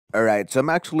Alright, so I'm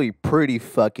actually pretty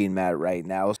fucking mad right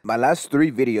now. My last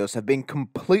 3 videos have been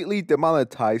completely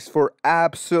demonetized for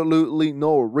absolutely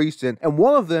no reason. And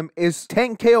one of them is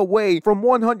 10k away from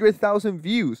 100,000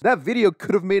 views. That video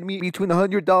could have made me between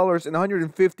 $100 and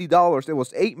 $150. It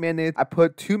was 8 minutes. I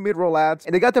put 2 mid-roll ads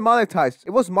and it got demonetized.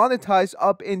 It was monetized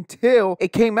up until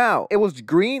it came out. It was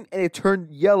green and it turned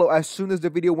yellow as soon as the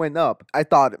video went up. I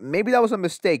thought maybe that was a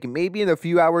mistake. Maybe in a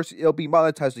few hours it'll be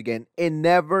monetized again. It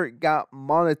never got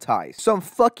monetized. Some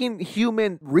fucking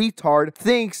human retard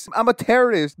thinks I'm a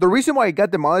terrorist. The reason why it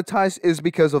got demonetized is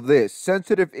because of this.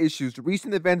 Sensitive issues,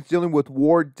 recent events dealing with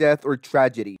war, death, or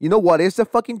tragedy. You know what is the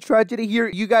fucking tragedy here?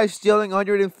 You guys stealing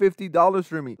 $150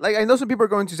 from me. Like, I know some people are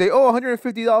going to say, oh,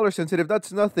 $150 sensitive,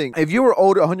 that's nothing. If you were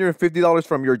owed $150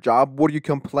 from your job, would you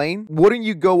complain? Wouldn't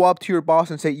you go up to your boss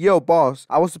and say, yo, boss,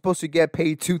 I was supposed to get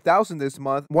paid $2,000 this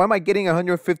month. Why am I getting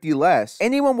 $150 less?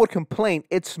 Anyone would complain.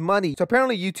 It's money. So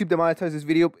apparently YouTube demonetized this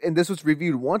video, and this was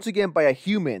reviewed once again by a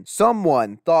human.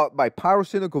 Someone thought my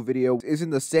pyrocynical video is in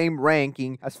the same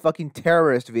ranking as fucking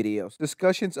terrorist videos.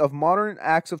 Discussions of modern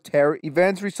acts of terror,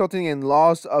 events resulting in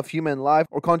loss of human life,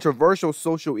 or controversial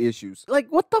social issues. Like,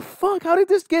 what the fuck? How did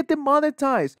this get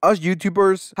demonetized? Us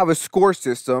YouTubers have a score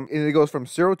system, and it goes from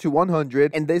 0 to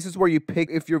 100, and this is where you pick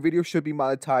if your video should be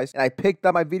monetized. And I picked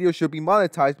that my video should be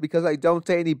monetized because I don't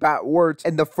say any bad words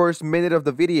in the first minute of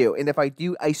the video, and if I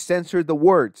do, I censor the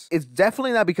words. It's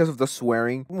definitely not because of the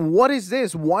swearing. What is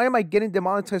this? Why am I getting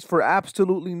demonetized for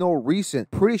absolutely no reason?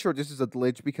 Pretty sure this is a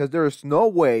glitch because there is no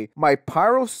way my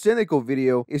pyrocynical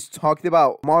video is talking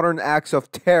about modern acts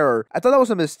of terror. I thought that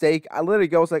was a mistake. I let it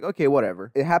go. I was like, okay,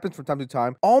 whatever. It happens from time to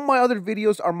time. All my other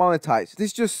videos are monetized.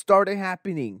 This just started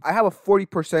happening. I have a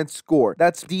 40% score.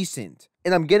 That's decent.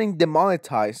 And I'm getting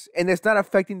demonetized, and it's not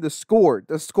affecting the score.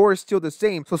 The score is still the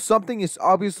same, so something is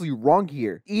obviously wrong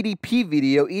here. EDP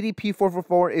video,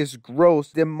 EDP444 is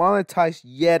gross, demonetized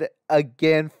yet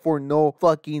again for no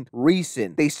fucking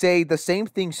reason. They say the same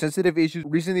thing, sensitive issues,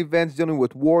 recent events dealing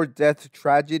with war, death,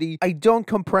 tragedy. I don't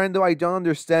comprendo, I don't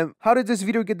understand. How did this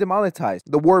video get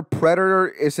demonetized? The word predator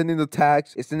isn't in the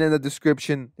tags, isn't in the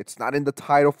description, it's not in the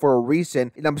title for a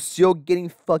reason, and I'm still getting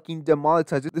fucking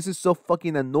demonetized. This is so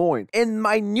fucking annoying. In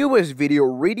my newest video,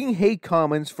 reading hate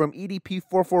comments from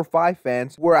EDP445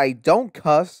 fans, where I don't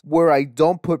cuss, where I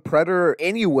don't put predator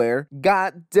anywhere,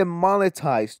 got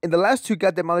demonetized. And the last 2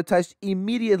 got demonetized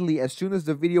immediately as soon as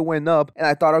the video went up, and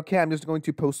I thought, okay, I'm just going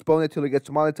to postpone it till it gets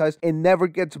monetized. It never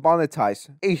gets monetized.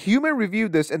 A human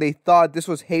reviewed this and they thought this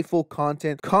was hateful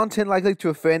content likely to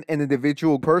offend an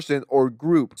individual person or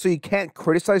group. So you can't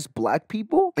criticize black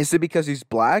people? Is it because he's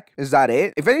black? Is that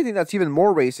it? If anything, that's even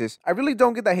more racist. I really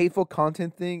don't get the hateful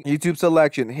content thing. YouTube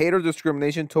selection, hate or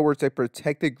discrimination towards a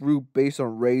protected group based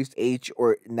on race, age,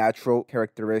 or natural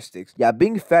characteristics. Yeah,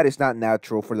 being fat is not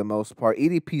natural for the most part.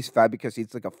 EDP's fat because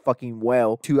he's like a fucking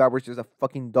whale. 2 hours is a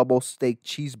fucking double steak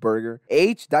cheeseburger.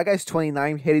 Age, that guy's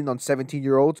 29 hitting on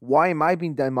 17-year-olds. Why am I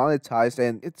being demonetized?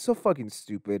 And it's so fucking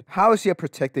stupid. How is he a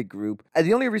protected group? And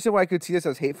the only reason why I could see this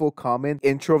as hateful comment,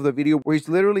 intro of the video, where he's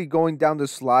literally going down the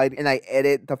slide and I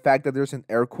edit the fact that there's an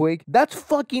earthquake. That's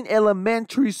fucking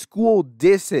elementary school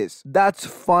disses. That's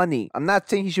funny. I'm not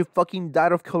saying he should fucking die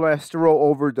of cholesterol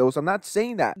overdose. I'm not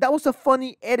saying that. That was a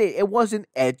funny edit. It wasn't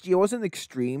edgy. It wasn't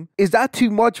extreme. Is that too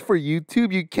much for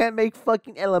YouTube? You can't make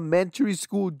fucking elementary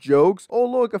school jokes. Oh,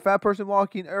 look, a fat person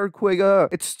walking, earthquake.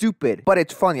 It's stupid, but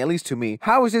it's funny, at least to me.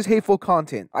 How is this hateful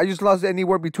content? I just lost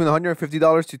anywhere between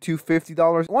 $150 to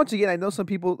 $250. Once again, I know some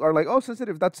people are like, oh,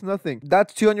 sensitive, that's nothing.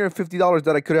 That's $250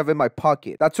 that I could have in my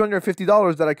pocket. That's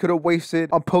 $250 that I could have wasted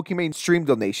on Pokemon stream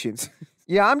donations.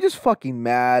 Yeah, I'm just fucking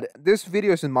mad. This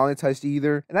video isn't monetized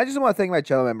either. And I just want to thank my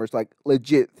channel members. Like,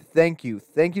 legit, thank you.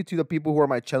 Thank you to the people who are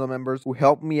my channel members who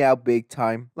helped me out big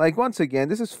time. Like, once again,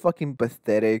 this is fucking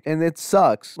pathetic. And it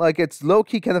sucks. Like, it's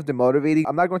low-key kind of demotivating.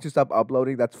 I'm not going to stop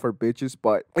uploading. That's for bitches.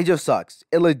 But it just sucks.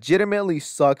 It legitimately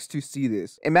sucks to see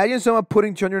this. Imagine someone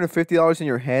putting $250 in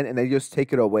your hand and they just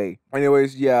take it away.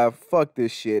 Anyways, yeah, fuck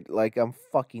this shit. Like, I'm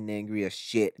fucking angry as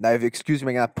shit. Now, if you excuse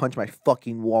me, I gotta punch my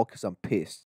fucking wall because I'm pissed.